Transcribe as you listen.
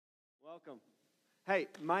Welcome. Hey,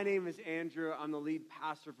 my name is Andrew. I'm the lead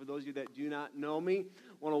pastor for those of you that do not know me.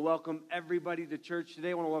 I want to welcome everybody to church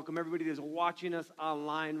today. I want to welcome everybody that's watching us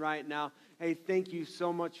online right now. Hey, thank you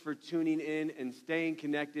so much for tuning in and staying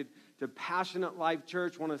connected to Passionate Life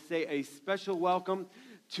Church. I want to say a special welcome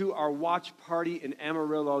to our watch party in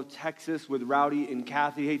Amarillo, Texas with Rowdy and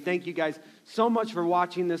Kathy. Hey, thank you guys so much for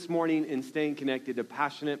watching this morning and staying connected to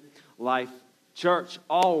Passionate Life Church.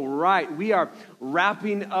 All right, we are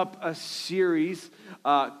wrapping up a series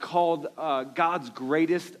called God's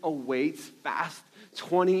Greatest Awaits, Fast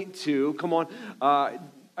 22. Come on,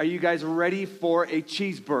 are you guys ready for a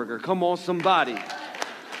cheeseburger? Come on, somebody.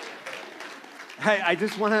 Hey, I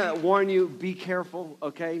just want to warn you, be careful,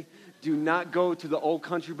 okay? Do not go to the Old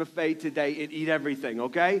Country Buffet today and eat everything,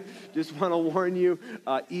 okay? Just want to warn you,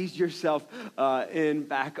 ease yourself in,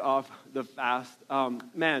 back off the fast.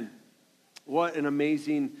 Man, what an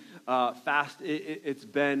amazing fast it's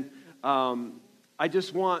been. I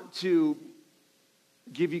just want to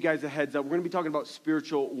give you guys a heads up. We're going to be talking about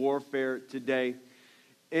spiritual warfare today.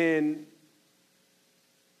 And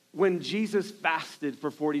when Jesus fasted for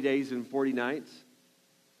 40 days and 40 nights,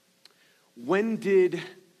 when did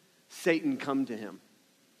Satan come to him?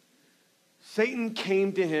 Satan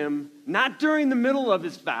came to him not during the middle of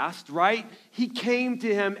his fast, right? He came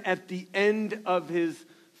to him at the end of his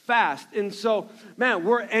fast. And so, man,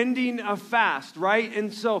 we're ending a fast, right?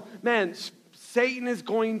 And so, man, Satan is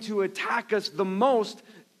going to attack us the most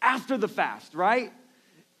after the fast, right?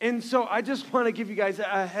 And so I just want to give you guys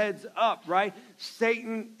a heads up, right?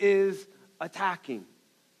 Satan is attacking.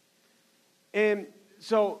 And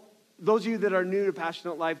so those of you that are new to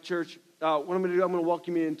Passionate Life Church, what I'm going to do, I'm going to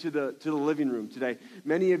welcome you into the living room today.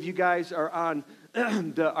 Many of you guys are on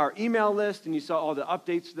our email list, and you saw all the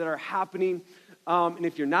updates that are happening. And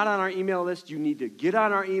if you're not on our email list, you need to get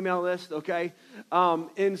on our email list, okay?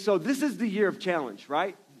 And so this is the year of challenge,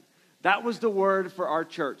 right? That was the word for our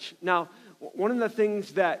church. Now, one of the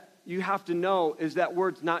things that you have to know is that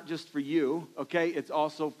word's not just for you, okay? It's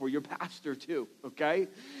also for your pastor too, okay?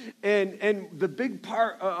 And the big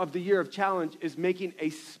part of the year of challenge is making a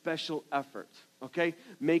special effort, okay?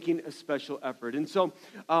 Making a special effort. And so,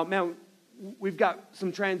 man, we've got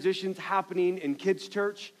some transitions happening in kids'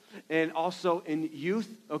 church and also in youth,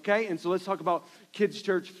 okay? And so let's talk about kids'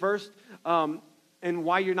 church first. And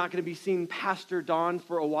why you're not going to be seeing Pastor Dawn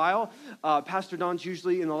for a while. Pastor Dawn's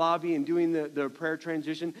usually in the lobby and doing the prayer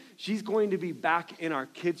transition. She's going to be back in our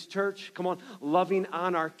kids' church. Come on, loving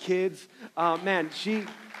on our kids.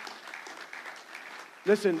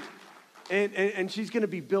 Listen, and she's going to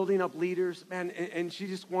be building up leaders, man, and she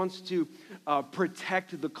just wants to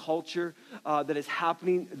protect the culture that is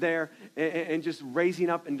happening there and just raising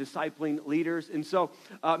up and discipling leaders. And so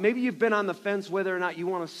maybe you've been on the fence whether or not you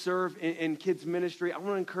want to serve in kids ministry. I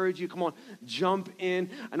want to encourage you, come on, jump in.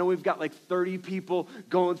 I know we've got like 30 people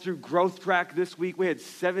going through Growth Track this week. We had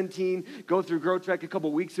 17 go through Growth Track a couple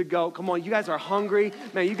weeks ago. Come on, you guys are hungry.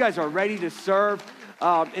 Man, you guys are ready to serve.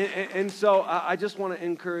 And so I just want to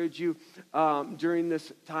encourage you during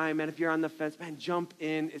this time, man, if you're on the fence, man, jump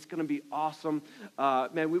in. It's going to be awesome.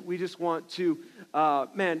 Man, we just want to,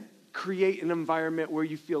 create an environment where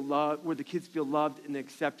you feel loved, where the kids feel loved and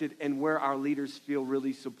accepted, and where our leaders feel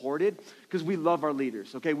really supported, because we love our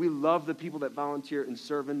leaders, okay? We love the people that volunteer and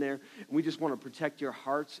serve in there, and we just want to protect your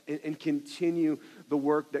hearts and continue the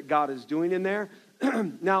work that God is doing in there.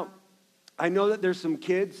 Now, I know that there's some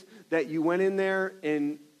kids that you went in there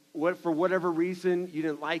and for whatever reason you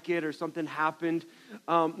didn't like it or something happened.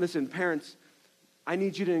 Listen, parents, I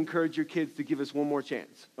need you to encourage your kids to give us one more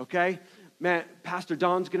chance, okay? Man, Pastor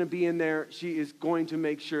Dawn's going to be in there. She is going to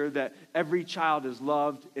make sure that every child is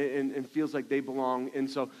loved and feels like they belong. And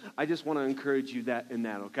so I just want to encourage you in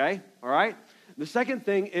that, okay? All right? The second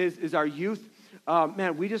thing is our youth.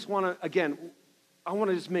 Man, we just want to, again, I want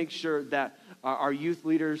to just make sure that our youth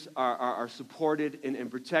leaders are supported and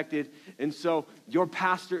protected. And so your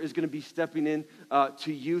pastor is going to be stepping in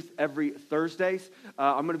to youth every Thursdays.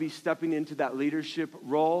 I'm going to be stepping into that leadership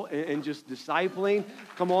role and just discipling.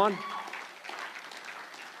 Come on.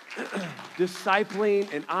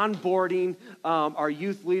 Discipling and onboarding our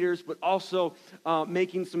youth leaders, but also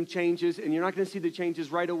making some changes. And you're not going to see the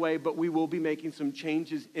changes right away, but we will be making some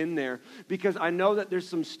changes in there, because I know that there's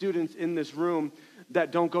some students in this room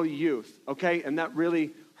that don't go to youth, okay? And that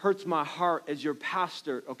really hurts my heart as your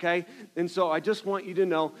pastor, okay? And so I just want you to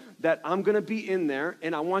know that I'm going to be in there,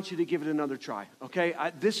 and I want you to give it another try, okay?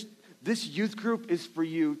 this youth group is for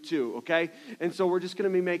you too, okay? And so we're just going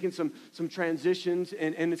to be making some transitions,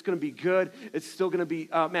 and it's going to be good. It's still going to be,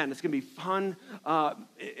 it's going to be fun.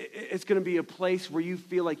 It's going to be a place where you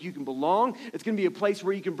feel like you can belong. It's going to be a place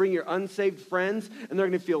where you can bring your unsaved friends, and they're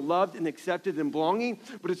going to feel loved and accepted and belonging.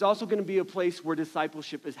 But it's also going to be a place where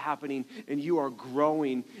discipleship is happening, and you are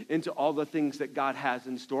growing into all the things that God has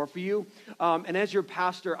in store for you. And as your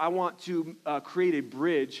pastor, I want to create a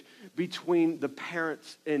bridge between the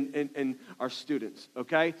parents and our students,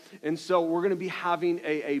 okay? And so we're going to be having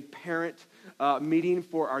a parent meeting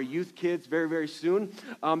for our youth kids very, very soon,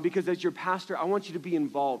 because as your pastor, I want you to be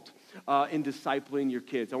involved in discipling your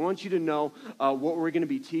kids. I want you to know what we're going to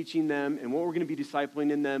be teaching them and what we're going to be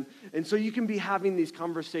discipling in them. And so you can be having these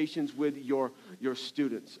conversations with your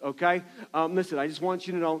students, okay? Listen, I just want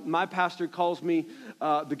you to know, my pastor calls me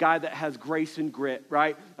the guy that has grace and grit,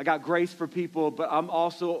 right? I got grace for people, but I'm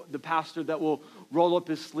also the pastor that will roll up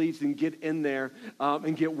his sleeves and get in there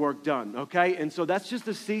and get work done, okay? And so that's just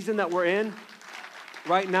the season that we're in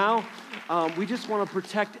right now. We just want to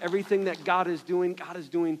protect everything that God is doing. God is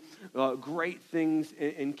doing great things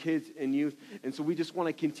in kids and youth. And so we just want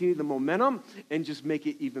to continue the momentum and just make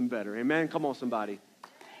it even better. Amen? Come on, somebody.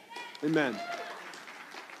 Amen.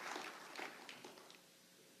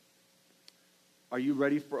 Are you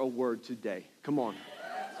ready for a word today? Come on.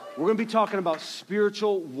 We're going to be talking about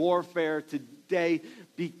spiritual warfare today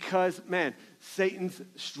because, man, Satan's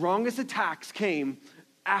strongest attacks came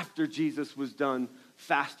after Jesus was done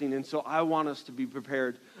fasting. And so I want us to be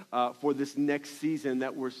prepared for this next season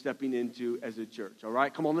that we're stepping into as a church. All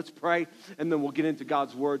right? Come on, let's pray, and then we'll get into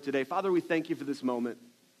God's word today. Father, we thank you for this moment.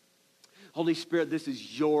 Holy Spirit, this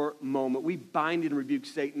is your moment. We bind and rebuke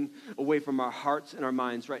Satan away from our hearts and our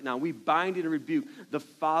minds right now. We bind and rebuke the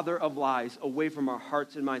father of lies away from our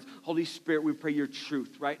hearts and minds. Holy Spirit, we pray your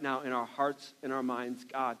truth right now in our hearts and our minds,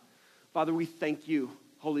 God. Father, we thank you,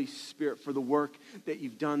 Holy Spirit, for the work that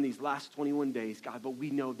you've done these last 21 days, God. But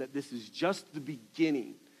we know that this is just the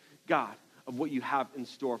beginning, God, of what you have in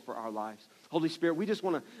store for our lives. Holy Spirit, we just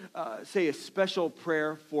want to say a special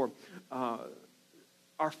prayer for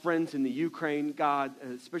our friends in the Ukraine, God,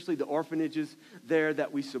 especially the orphanages there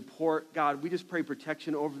that we support. God, we just pray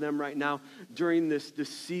protection over them right now during this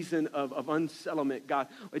season of unsettlement, God.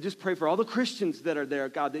 I just pray for all the Christians that are there,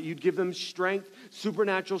 God, that you'd give them strength,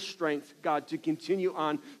 supernatural strength, God, to continue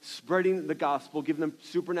on spreading the gospel, give them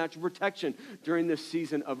supernatural protection during this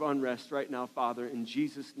season of unrest right now, Father, in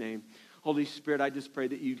Jesus' name. Holy Spirit, I just pray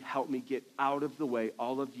that you'd help me get out of the way,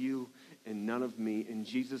 all of you and none of me, in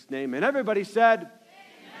Jesus' name. And everybody said,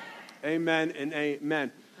 amen and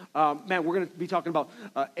amen. Man, we're going to be talking about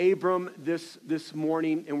Abram this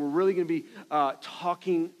morning, and we're really going to be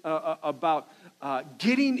talking about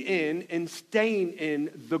getting in and staying in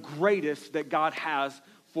the greatest that God has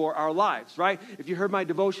for our lives, right? If you heard my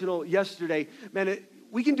devotional yesterday, man,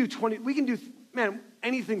 we can do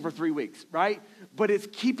anything for 3 weeks, right? But it's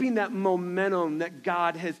keeping that momentum that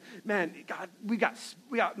God has, God, we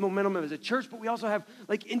got momentum as a church, but we also have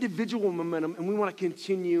like individual momentum, and we want to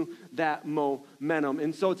continue that momentum.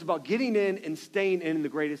 And so it's about getting in and staying in the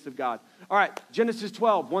greatest of God. All right, Genesis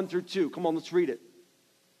 12, 1 through 2. Come on, let's read it.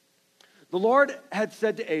 The Lord had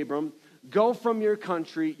said to Abram, "Go from your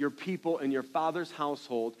country, your people, and your father's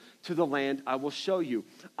household to the land I will show you.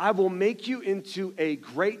 I will make you into a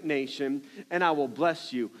great nation, and I will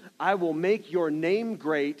bless you. I will make your name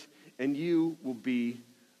great, and you will be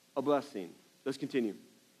a blessing." Let's continue.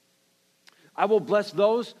 "I will bless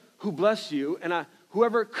those who bless you, and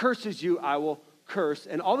whoever curses you, I will curse.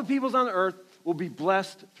 And all the peoples on the earth will be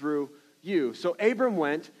blessed through you." So Abram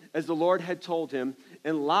went as the Lord had told him,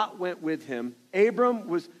 and Lot went with him. Abram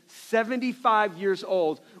was 75 years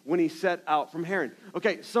old when he set out from Haran.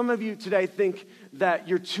 Okay, some of you today think that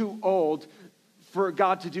you're too old for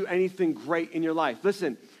God to do anything great in your life.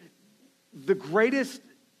 Listen, the greatest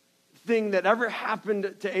thing that ever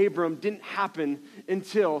happened to Abram didn't happen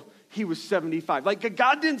until he was 75. Like,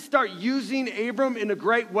 God didn't start using Abram in a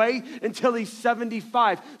great way until he's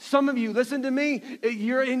 75. Some of you, listen to me,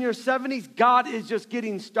 you're in your 70s. God is just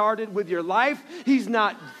getting started with your life. He's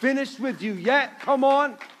not finished with you yet. Come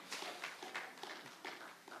on.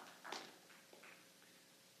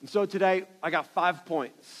 And so today, I got 5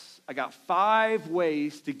 points. I got 5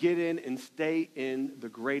 ways to get in and stay in the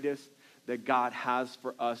greatest that God has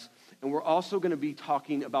for us. And we're also going to be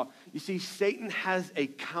talking about, you see, Satan has a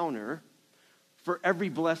counter for every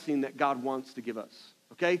blessing that God wants to give us,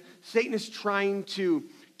 okay? Satan is trying to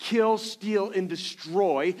kill, steal, and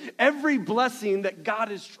destroy every blessing that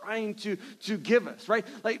God is trying to give us, right?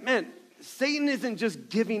 Like, man, Satan isn't just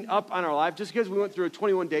giving up on our life just because we went through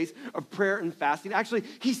 21 days of prayer and fasting. Actually,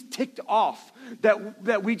 he's ticked off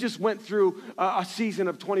that we just went through a season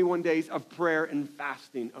of 21 days of prayer and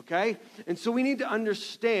fasting, okay? And so we need to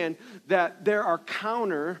understand that there are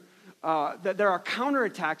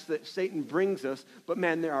counterattacks that Satan brings us, but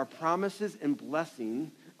man, there are promises and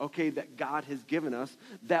blessing, okay, that God has given us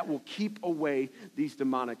that will keep away these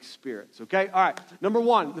demonic spirits, okay? All right, number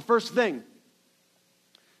one, the first thing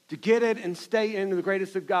to get it and stay in the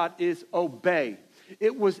greatest of God is obey.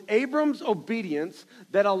 It was Abram's obedience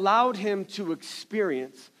that allowed him to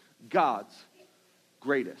experience God's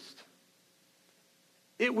greatest.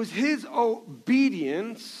 It was his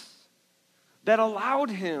obedience that allowed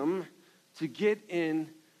him to get in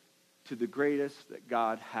to the greatest that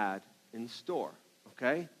God had in store,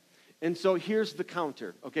 okay? And so here's the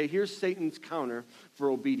counter, okay? Here's Satan's counter for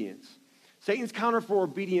obedience. Satan's counter for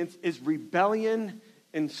obedience is rebellion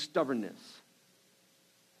and stubbornness.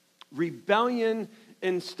 Rebellion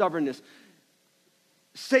and stubbornness.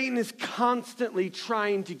 Satan is constantly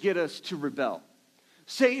trying to get us to rebel.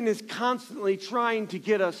 Satan is constantly trying to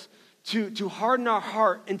get us to harden our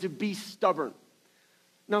heart and to be stubborn.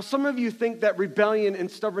 Now, some of you think that rebellion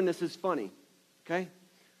and stubbornness is funny, okay?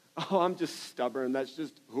 Oh, I'm just stubborn. That's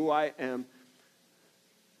just who I am.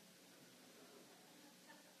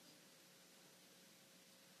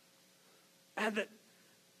 And that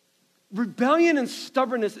rebellion and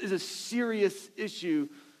stubbornness is a serious issue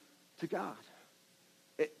to God.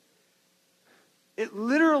 It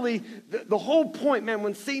literally, the whole point, man,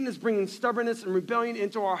 when Satan is bringing stubbornness and rebellion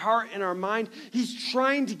into our heart and our mind, he's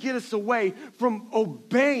trying to get us away from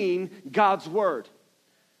obeying God's word.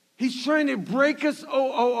 He's trying to break us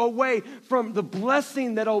away from the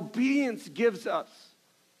blessing that obedience gives us.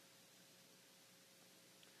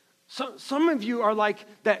 So, some of you are like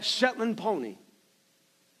that Shetland pony.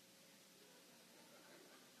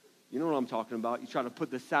 You know what I'm talking about. You try to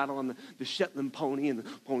put the saddle on the Shetland pony, and the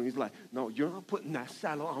pony's like, no, you're not putting that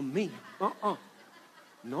saddle on me.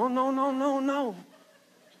 No.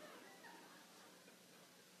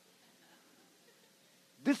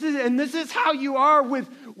 This is how you are with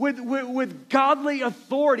godly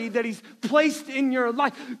authority that he's placed in your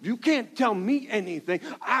life. You can't tell me anything.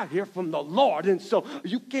 I hear from the Lord, and so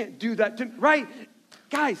you can't do that to me, right?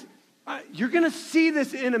 Guys, you're going to see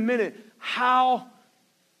this in a minute, how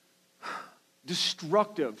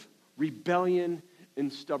destructive rebellion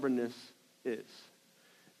and stubbornness is.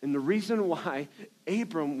 And the reason why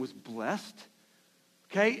Abram was blessed,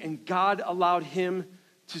 okay, and God allowed him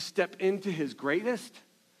to step into his greatest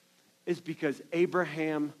is because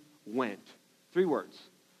Abraham went. 3 words.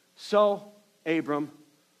 So Abram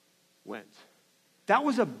went. That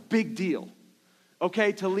was a big deal,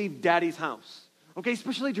 okay, to leave daddy's house, okay,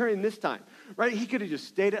 especially during this time, right? He could have just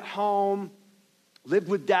stayed at home, lived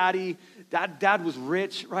with daddy. Dad was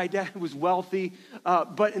rich, right? Dad was wealthy.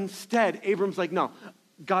 But instead, Abram's like, no,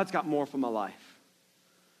 God's got more for my life.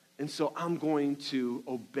 And so I'm going to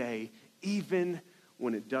obey even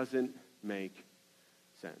when it doesn't make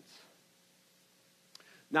sense.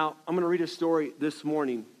 Now, I'm going to read a story this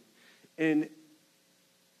morning. And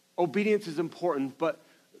obedience is important, but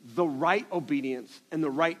the right obedience and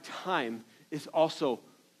the right time is also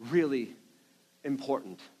really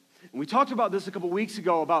important. And we talked about this a couple weeks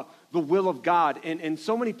ago about the will of God. And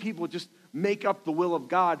so many people just make up the will of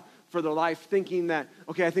God for their life thinking that,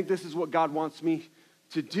 okay, I think this is what God wants me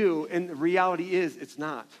to do. And the reality is it's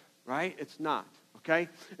not, right? It's not, okay?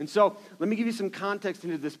 And so let me give you some context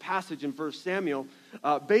into this passage in 1 Samuel.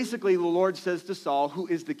 Basically, the Lord says to Saul, who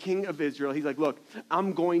is the king of Israel, he's like, look,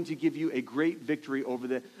 I'm going to give you a great victory over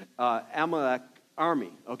the Amalek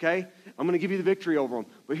army, okay? I'm going to give you the victory over them.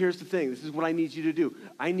 But here's the thing. This is what I need you to do.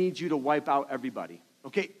 I need you to wipe out everybody,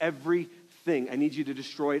 okay? Everything. I need you to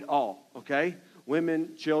destroy it all, okay?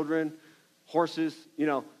 Women, children, horses,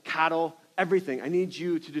 cattle, everything. I need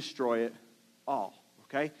you to destroy it all,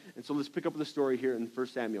 okay? And so let's pick up the story here in 1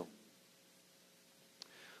 Samuel.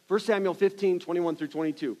 1 Samuel 15, 21 through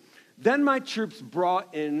 22. Then my troops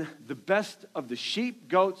brought in the best of the sheep,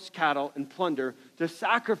 goats, cattle, and plunder to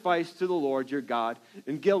sacrifice to the Lord your God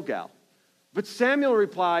in Gilgal. But Samuel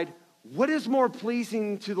replied, what is more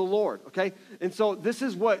pleasing to the Lord? Okay? And so this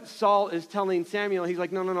is what Saul is telling Samuel. He's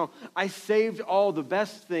like, no. I saved all the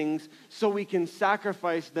best things so we can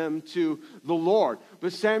sacrifice them to the Lord.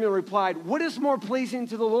 But Samuel replied, what is more pleasing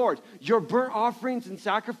to the Lord? Your burnt offerings and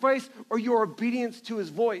sacrifice, or your obedience to his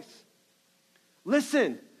voice?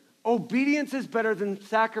 Listen. Obedience is better than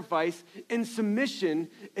sacrifice, and submission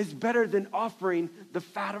is better than offering the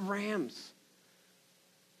fat of rams.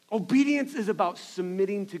 Obedience is about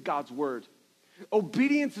submitting to God's word.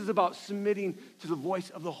 Obedience is about submitting to the voice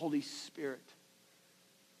of the Holy Spirit.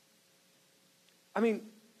 I mean,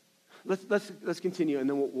 let's continue, and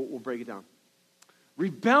then we'll break it down.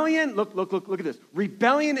 Rebellion, look at this.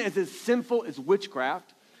 Rebellion is as sinful as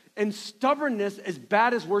witchcraft, and stubbornness as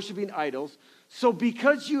bad as worshiping idols. So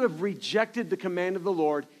because you have rejected the command of the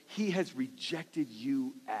Lord, he has rejected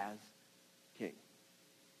you as king.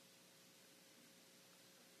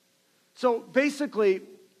 So basically,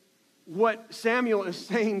 what Samuel is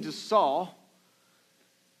saying to Saul,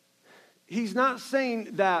 he's not saying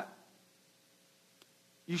that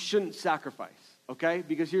you shouldn't sacrifice, okay?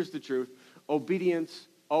 Because here's the truth. Obedience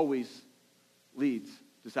always leads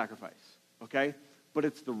to sacrifice, okay? But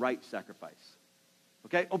it's the right sacrifice,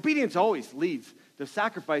 okay? Obedience always leads to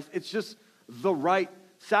sacrifice. It's just the right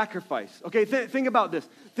sacrifice, okay? Think about this.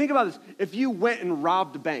 Think about this. If you went and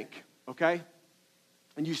robbed a bank, okay,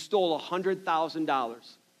 and you stole $100,000,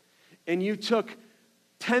 and you took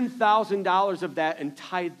 $10,000 of that and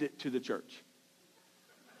tithed it to the church,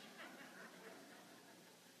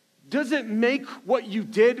 does it make what you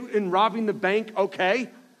did in robbing the bank okay?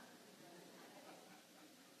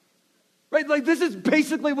 Right? Like, this is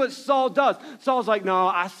basically what Saul does. Saul's like, no,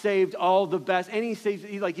 I saved all the best. And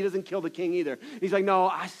he doesn't kill the king either. He's like, no,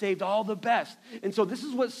 I saved all the best. And so this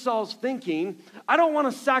is what Saul's thinking. I don't want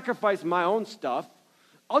to sacrifice my own stuff.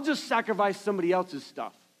 I'll just sacrifice somebody else's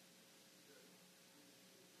stuff.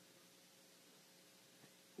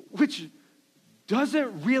 Which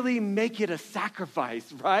doesn't really make it a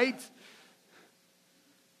sacrifice, right?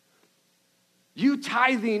 You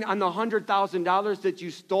tithing on the $100,000 that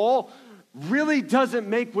you stole really doesn't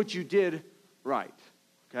make what you did right,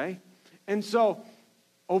 okay? And so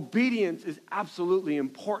obedience is absolutely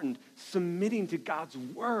important. Submitting to God's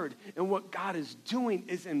word and what God is doing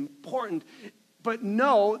is important. But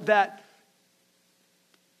know that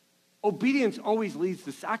obedience always leads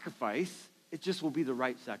to sacrifice. It just will be the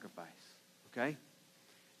right sacrifice. Okay?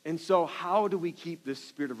 And so how do we keep this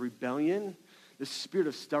spirit of rebellion, this spirit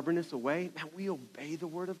of stubbornness away? Man, we obey the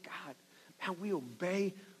word of God. Man, we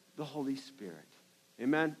obey the Holy Spirit.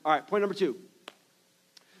 Amen? All right, point number 2.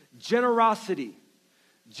 Generosity.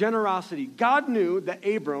 Generosity. God knew that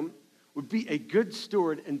Abram would be a good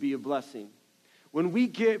steward and be a blessing. When we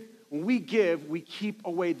give, we keep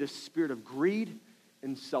away the spirit of greed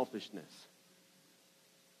and selfishness.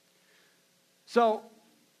 So,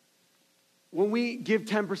 when we give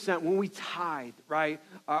 10%, when we tithe, right,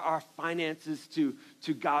 our finances to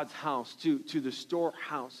God's house, to the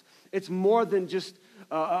storehouse, it's more than just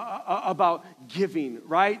about giving,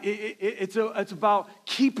 right? It's about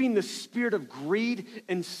keeping the spirit of greed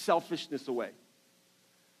and selfishness away.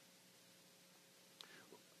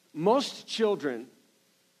 Most children,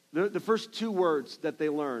 the first 2 words that they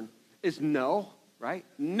learn is no, right?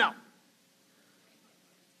 No.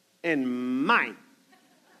 And mine.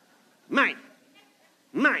 Mine,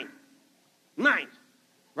 mine, mine,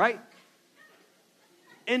 right?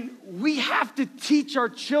 And we have to teach our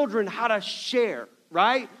children how to share,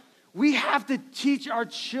 right? We have to teach our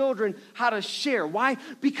children how to share. Why?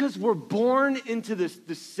 Because we're born into this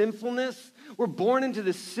sinfulness. We're born into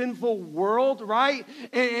this sinful world, right?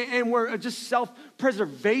 And we're just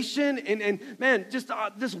self-preservation. And man, just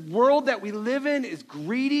this world that we live in is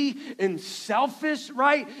greedy and selfish,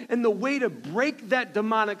 right? And the way to break that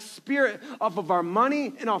demonic spirit off of our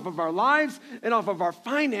money and off of our lives and off of our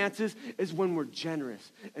finances is when we're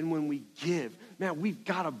generous and when we give. Man, we've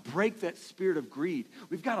got to break that spirit of greed.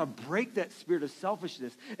 We've got to break that spirit of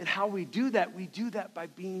selfishness. And how we do that by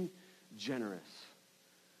being generous.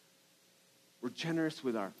 We're generous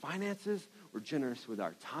with our finances. We're generous with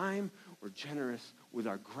our time. We're generous with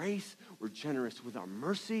our grace. We're generous with our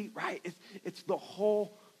mercy, right? It's the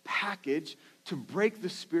whole package to break the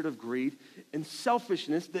spirit of greed and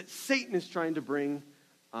selfishness that Satan is trying to bring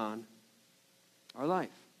on our life.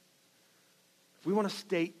 If we want to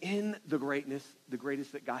stay in the greatness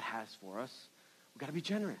that God has for us, we've got to be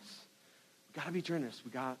generous. We've got to be generous.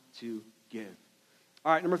 We've got to give.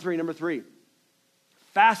 All right, number three.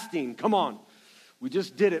 Fasting, come on. We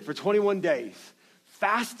just did it for 21 days.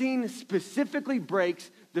 Fasting specifically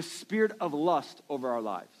breaks the spirit of lust over our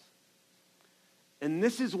lives. And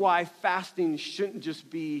this is why fasting shouldn't just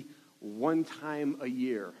be one time a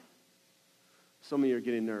year. Some of you are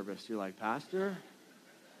getting nervous. You're like, Pastor,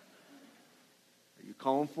 are you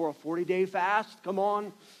calling for a 40-day fast? Come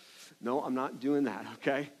on. No, I'm not doing that,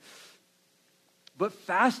 okay? But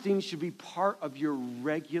fasting should be part of your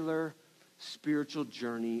regular spiritual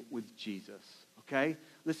journey with Jesus, okay?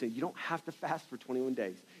 Listen, you don't have to fast for 21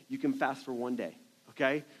 days. You can fast for one day,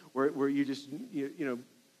 okay? Where you just,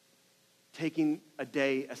 taking a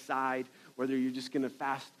day aside, whether you're just going to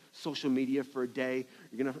fast social media for a day,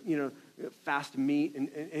 you're going to, fast meat,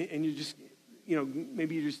 and you just,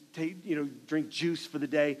 maybe you just take, drink juice for the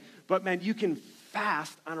day. But man, you can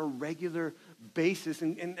fast on a regular basis,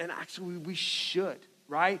 and actually we should,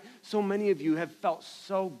 right? So many of you have felt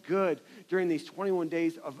so good during these 21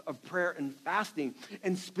 days of prayer and fasting.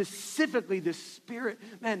 And specifically the spirit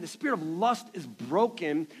of lust is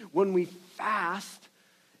broken when we fast.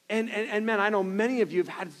 And man, I know many of you have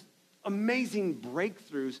had amazing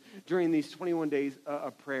breakthroughs during these 21 days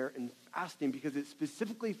of prayer and fasting because it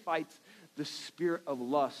specifically fights the spirit of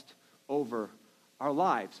lust over our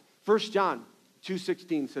lives. 1 John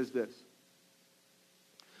 2:16 says this.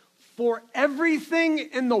 For everything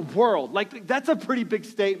in the world, like that's a pretty big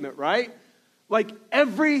statement, right? Like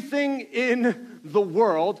everything in the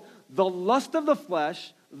world, the lust of the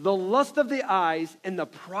flesh, the lust of the eyes, and the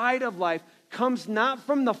pride of life comes not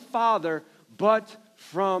from the Father, but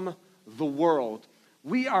from the world.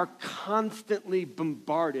 We are constantly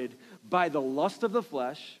bombarded by the lust of the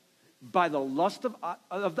flesh, by the lust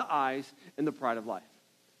of the eyes, and the pride of life.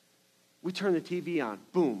 We turn the TV on,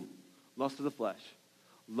 boom, lust of the flesh,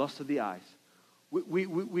 lust of the eyes. We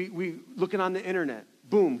looking on the internet,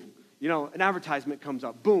 boom, an advertisement comes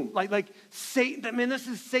up, boom. Like Satan, man, this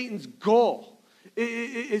is Satan's goal.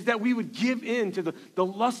 Is that we would give in to the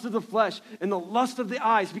lust of the flesh and the lust of the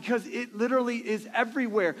eyes because it literally is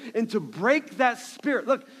everywhere. And to break that spirit,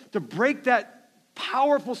 to break that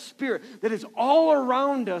powerful spirit that is all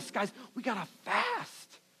around us, guys, we got to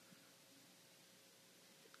fast.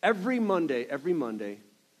 Every Monday,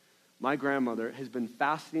 my grandmother has been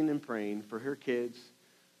fasting and praying for her kids,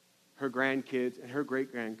 her grandkids, and her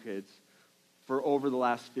great-grandkids for over the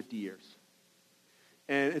last 50 years.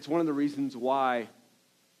 And it's one of the reasons why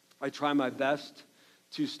I try my best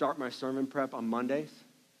to start my sermon prep on Mondays,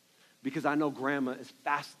 because I know Grandma is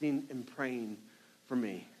fasting and praying for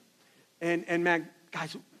me. And man,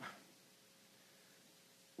 guys,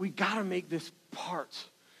 we got to make this part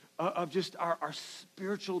of just our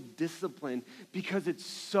spiritual discipline because it's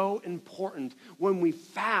so important. When we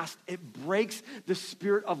fast, it breaks the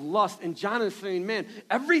spirit of lust. And John is saying, man,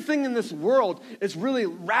 everything in this world is really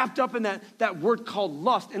wrapped up in that word called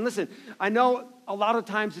lust. And listen, I know a lot of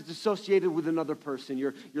times it's associated with another person.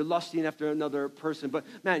 You're lusting after another person. But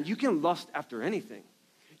man, you can lust after anything.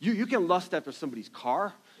 You can lust after somebody's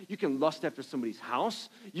car. You can lust after somebody's house.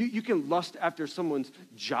 You can lust after someone's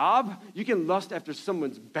job. You can lust after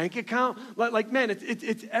someone's bank account. Like man,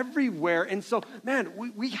 it's everywhere. And so, man,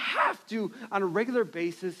 we have to, on a regular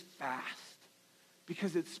basis, fast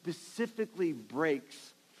because it specifically breaks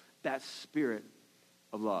that spirit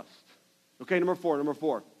of lust. Okay, number four.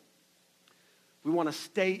 If we want to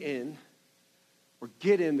stay in or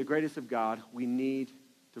get in the greatest of God, we need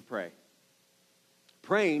to pray.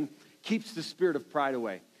 Praying keeps the spirit of pride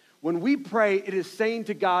away. When we pray, it is saying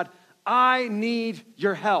to God, I need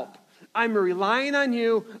your help. I'm relying on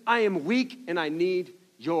you. I am weak, and I need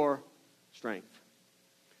your strength.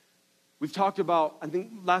 We've talked about, I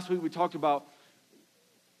think last week we talked about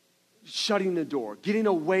shutting the door, getting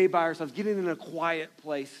away by ourselves, getting in a quiet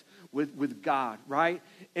place with God, right?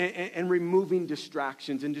 And removing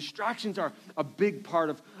distractions. And distractions are a big part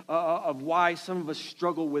of why some of us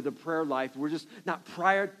struggle with a prayer life. We're just not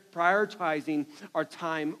prioritizing our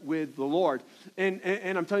time with the Lord. And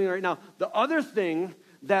I'm telling you right now, the other thing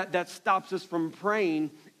that stops us from praying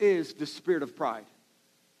is the spirit of pride.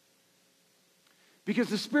 Because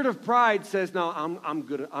the spirit of pride says, no, I'm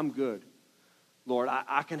good. Lord,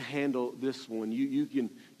 I can handle this one.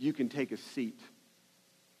 You can take a seat.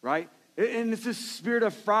 Right? And it's this spirit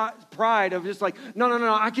of pride of just like, no,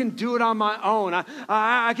 I can do it on my own.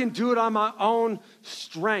 I can do it on my own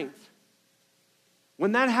strength.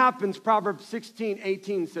 When that happens, Proverbs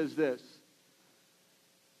 16:18 says this.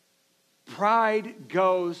 Pride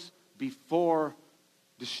goes before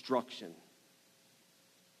destruction.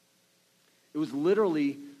 It was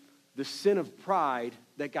literally the sin of pride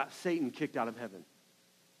that got Satan kicked out of heaven.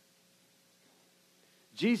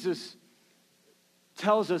 Jesus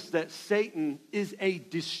tells us that Satan is a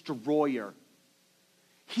destroyer.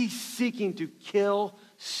 He's seeking to kill,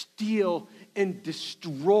 steal, and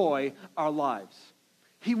destroy our lives.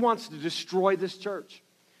 He wants to destroy this church.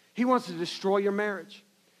 He wants to destroy your marriage.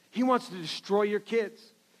 He wants to destroy your kids.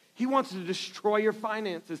 He wants to destroy your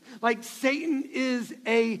finances. Like Satan is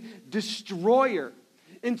a destroyer.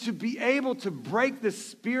 And to be able to break the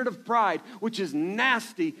spirit of pride, which is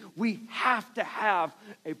nasty, we have to have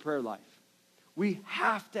a prayer life. We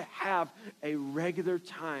have to have a regular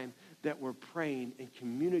time that we're praying and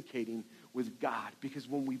communicating with God. Because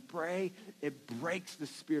when we pray, it breaks the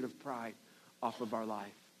spirit of pride off of our life.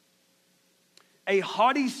 A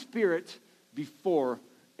haughty spirit before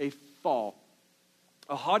a fall.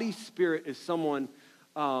 A haughty spirit is someone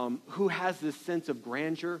who has this sense of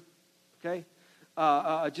grandeur, okay?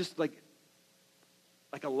 Just like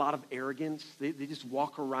a lot of arrogance. They just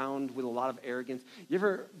walk around with a lot of arrogance. You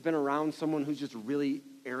ever been around someone who's just really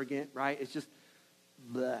arrogant, right? It's just,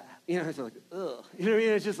 bleh. You know, it's like, ugh. You know what I mean?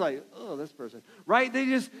 It's just like, oh, this person, right? They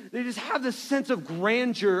just have this sense of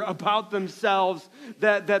grandeur about themselves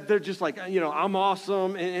that they're just like, you know, I'm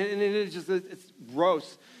awesome, and it's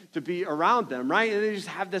gross to be around them, right? And they just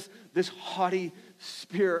have this haughty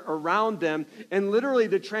spirit around them. And literally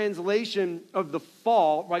the translation of the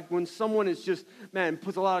fall, like when someone is just,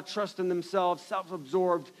 puts a lot of trust in themselves,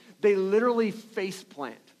 self-absorbed, they literally face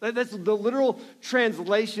plant. That's the literal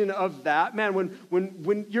translation of that.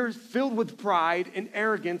 When you're filled with pride and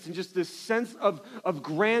arrogance and just this sense of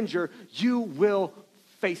grandeur, you will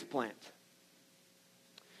face plant.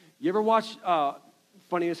 You ever watch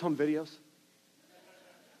Funniest Home Videos?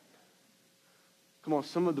 Come on,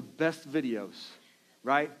 some of the best videos,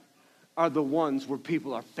 right, are the ones where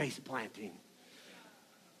people are face planting,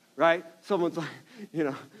 right? Someone's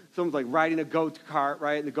like riding a go-kart,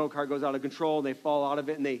 right? And the go-kart goes out of control, and they fall out of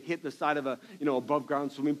it, and they hit the side of a,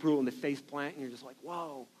 above-ground swimming pool, and they face plant, and you're just like,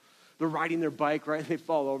 whoa. They're riding their bike, right? And they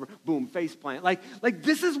fall over, boom, face plant. Like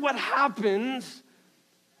this is what happens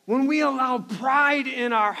when we allow pride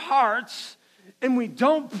in our hearts, and we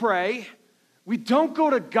don't pray. We don't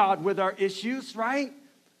go to God with our issues, right?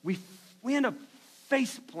 We end up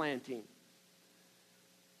face planting.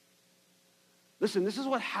 Listen, this is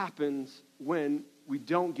what happens when we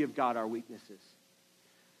don't give God our weaknesses.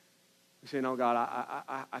 We say, no, God,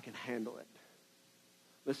 I can handle it.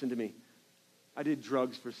 Listen to me. I did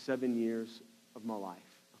drugs for 7 years of my life,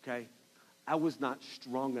 okay? I was not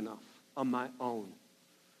strong enough on my own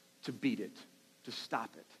to beat it, to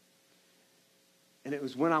stop it. And it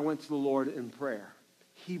was when I went to the Lord in prayer.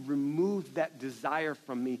 He removed that desire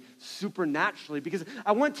from me supernaturally because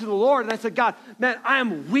I went to the Lord and I said, God, I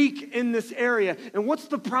am weak in this area. And what's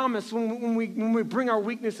the promise when we bring our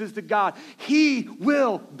weaknesses to God? He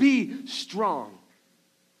will be strong.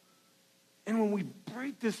 And when we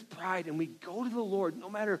break this pride and we go to the Lord,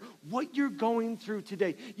 no matter what you're going through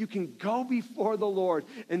today, you can go before the Lord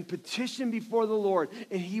and petition before the Lord,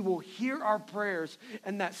 and He will hear our prayers,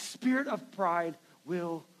 and that spirit of pride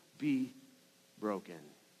will be broken.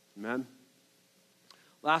 Amen?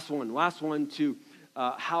 Last one to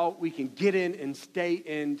how we can get in and stay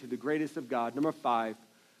into the greatest of God. Number 5,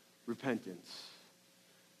 repentance.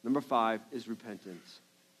 Number 5 is repentance.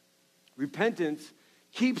 Repentance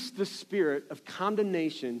keeps the spirit of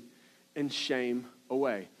condemnation and shame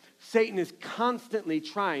away. Satan is constantly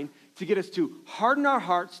trying to get us to harden our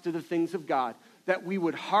hearts to the things of God, that we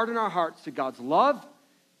would harden our hearts to God's love,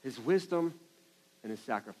 His wisdom, and His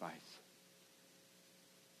sacrifice.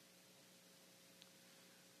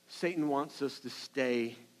 Satan wants us to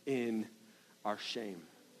stay in our shame.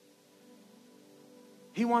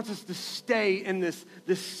 He wants us to stay in this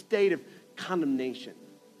state of condemnation.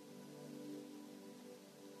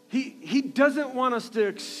 He doesn't want us to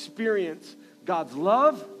experience God's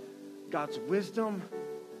love, God's wisdom,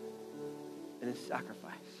 and His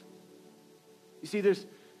sacrifice. You see, there's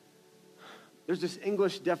this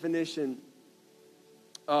English definition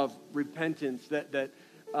of repentance that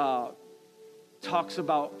talks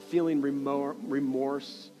about feeling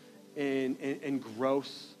remorse and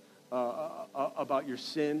gross about your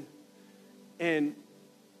sin. And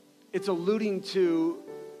it's alluding to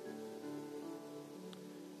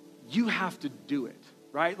you have to do it,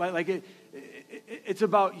 right? It's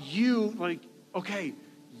about you,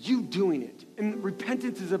 you doing it. And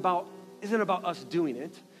repentance isn't about us doing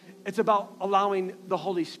it. It's about allowing the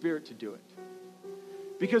Holy Spirit to do it.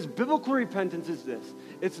 Because biblical repentance is this.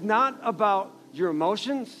 It's not about your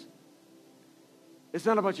emotions. It's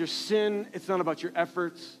not about your sin. It's not about your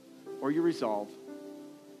efforts or your resolve.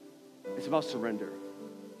 It's about surrender.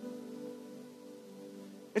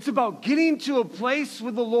 It's about getting to a place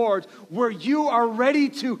with the Lord where you are ready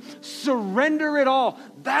to surrender it all.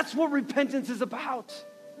 That's what repentance is about.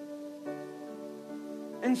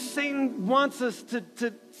 And Satan wants us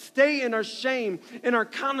to stay in our shame, in our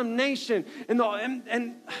condemnation, and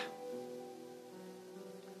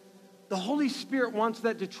the Holy Spirit wants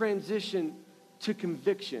that to transition to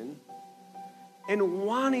conviction and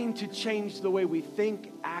wanting to change the way we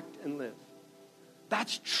think, act, and live.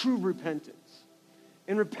 That's true repentance.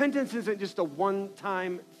 And repentance isn't just a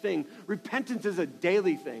one-time thing. Repentance is a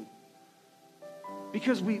daily thing.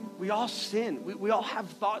 Because we all sin. We all have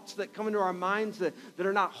thoughts that come into our minds that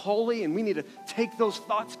are not holy, and we need to take those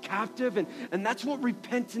thoughts captive, and that's what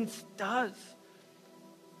repentance does.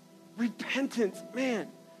 Repentance, man,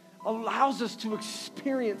 allows us to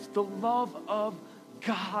experience the love of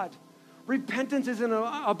God. Repentance isn't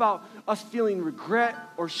about us feeling regret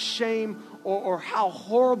or shame or how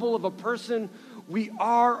horrible of a person we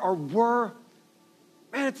are or were.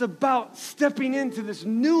 Man, it's about stepping into this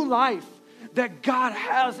new life that God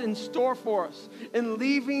has in store for us and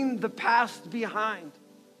leaving the past behind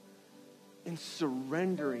and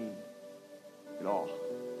surrendering it all.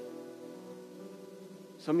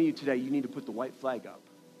 Some of you today, you need to put the white flag up.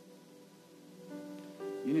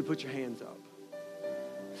 You need to put your hands up.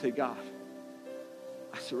 Say, God,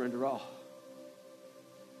 I surrender all.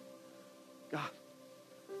 God,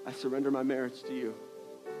 I surrender my marriage to you.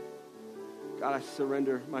 God, I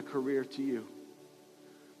surrender my career to you.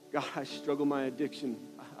 God, I struggle my addiction.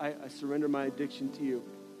 I surrender my addiction to you.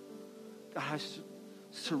 God, I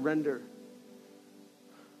surrender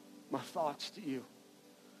my thoughts to you.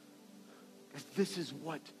 Because this is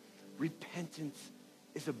what repentance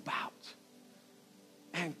is about.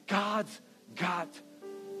 And God's got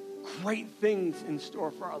great things in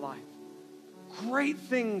store for our life. Great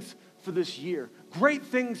things for this year. Great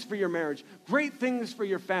things for your marriage. Great things for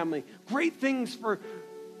your family. Great things for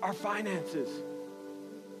our finances.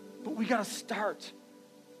 But we got to start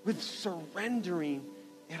with surrendering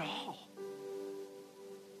it all.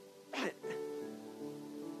 Man,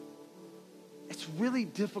 it's really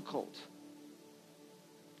difficult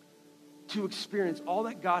to experience all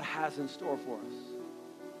that God has in store for us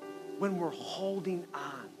when we're holding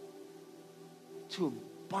on to a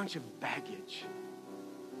bunch of baggage.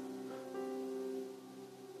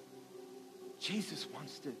 Jesus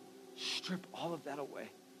wants to strip all of that away.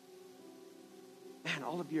 Man,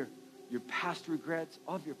 all of your past regrets,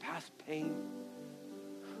 all of your past pain.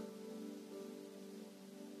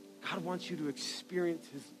 God wants you to experience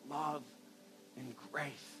his love and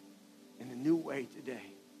grace in a new way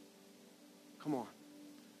today. Come on.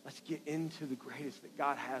 Let's get into the greatest that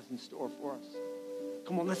God has in store for us.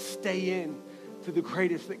 Come on, let's stay in to the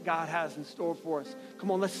greatest that God has in store for us. Come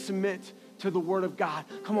on, let's submit to the word of God.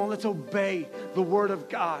 Come on, let's obey the word of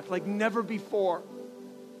God like never before.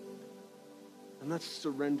 And let's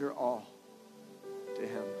surrender all to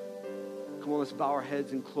him. Come on, let's bow our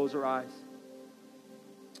heads and close our eyes.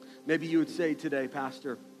 Maybe you would say today,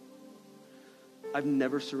 Pastor, I've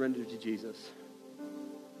never surrendered to Jesus,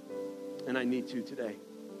 and I need to today.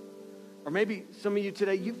 Or maybe some of you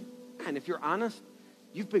today, and if you're honest,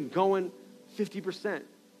 you've been going 50%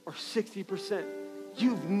 or 60%.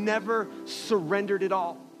 You've never surrendered it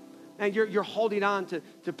all. And you're holding on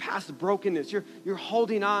to past brokenness. You're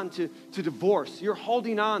holding on to divorce. You're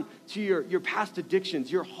holding on to your past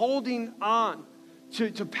addictions. You're holding on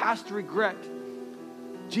to past regret.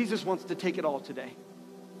 Jesus wants to take it all today.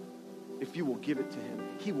 If you will give it to him,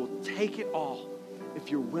 he will take it all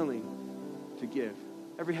if you're willing to give.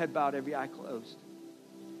 Every head bowed, every eye closed.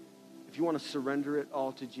 If you want to surrender it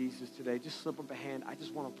all to Jesus today, just slip up a hand. I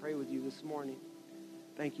just want to pray with you this morning.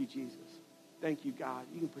 Thank you, Jesus. Thank you, God.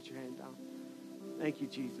 You can put your hand down. Thank you,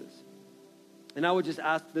 Jesus. And I would just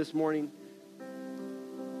ask this morning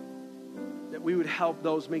that we would help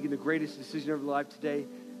those making the greatest decision of their life today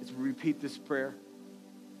as we repeat this prayer.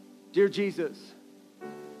 Dear Jesus,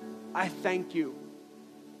 I thank you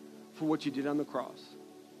for what you did on the cross.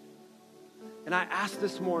 And I ask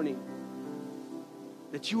this morning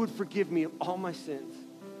that you would forgive me of all my sins,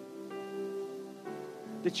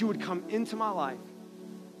 that you would come into my life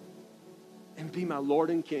and be my Lord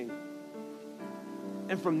and King.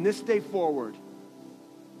 And from this day forward,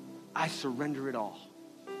 I surrender it all.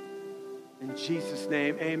 In Jesus'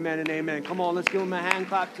 name, amen and amen. Come on, let's give him a hand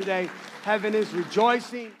clap today. Heaven is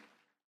rejoicing.